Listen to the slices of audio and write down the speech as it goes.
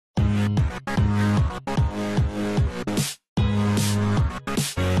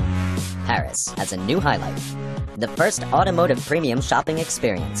Paris has a new highlight: the first automotive premium shopping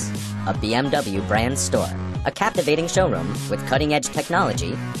experience, a BMW Brand Store, a captivating showroom with cutting-edge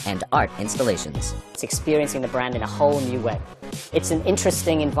technology and art installations. It's experiencing the brand in a whole new way. It's an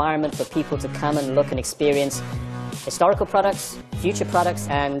interesting environment for people to come and look and experience historical products, future products,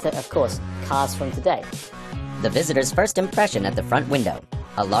 and, of course, cars from today. The visitor's first impression at the front window: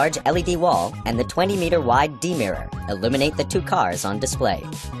 a large LED wall and the 20-meter wide D-mirror illuminate the two cars on display.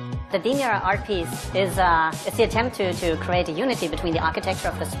 The D-mirror art piece is it's the attempt to create a unity between the architecture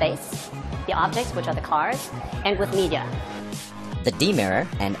of the space, the objects, which are the cars, and with media. The D-mirror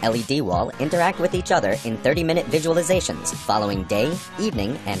and LED wall interact with each other in 30-minute visualizations following day,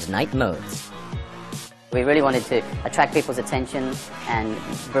 evening, and night modes. We really wanted to attract people's attention and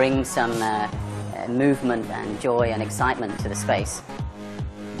bring some movement and joy and excitement to the space.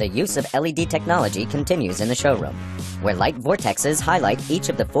 The use of LED technology continues in the showroom, where light vortexes highlight each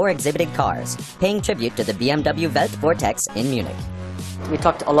of the 4 exhibited cars, paying tribute to the BMW Welt Vortex in Munich. We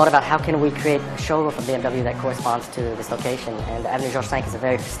talked a lot about how can we create a showroom for BMW that corresponds to this location, and Avenue Georges V is a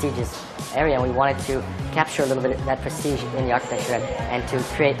very prestigious area, and we wanted to capture a little bit of that prestige in the architecture and to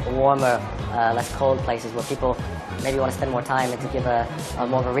create warmer, less cold places where people maybe want to spend more time and to give a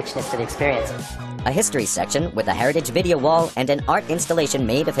more of a richness to the experience. A history section with a heritage video wall and an art installation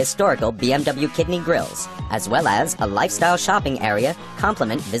made of historical BMW kidney grills, as well as a lifestyle shopping area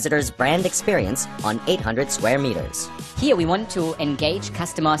complement visitors' brand experience on 800 square meters. Here we want to engage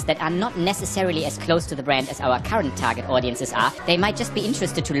customers that are not necessarily as close to the brand as our current target audiences are. They might just be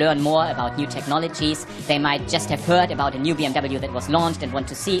interested to learn more about new technologies. They might just have heard about a new BMW that was launched and want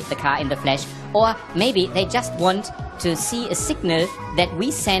to see the car in the flesh. Or maybe they just want to see a signal that we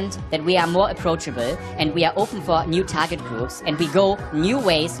send that we are more approachable and we are open for new target groups and we go new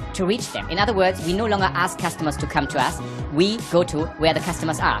ways to reach them. In other words, we no longer ask customers to come to us, we go to where the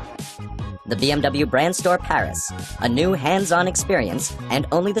customers are. The BMW Brand Store Paris, a new hands-on experience and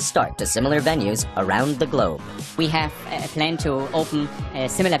only the start to similar venues around the globe. We have a plan to open a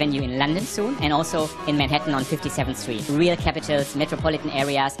similar venue in London soon and also in Manhattan on 57th Street. Real capitals, metropolitan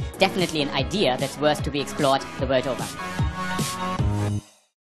areas, definitely an idea that's worth to be explored the world over.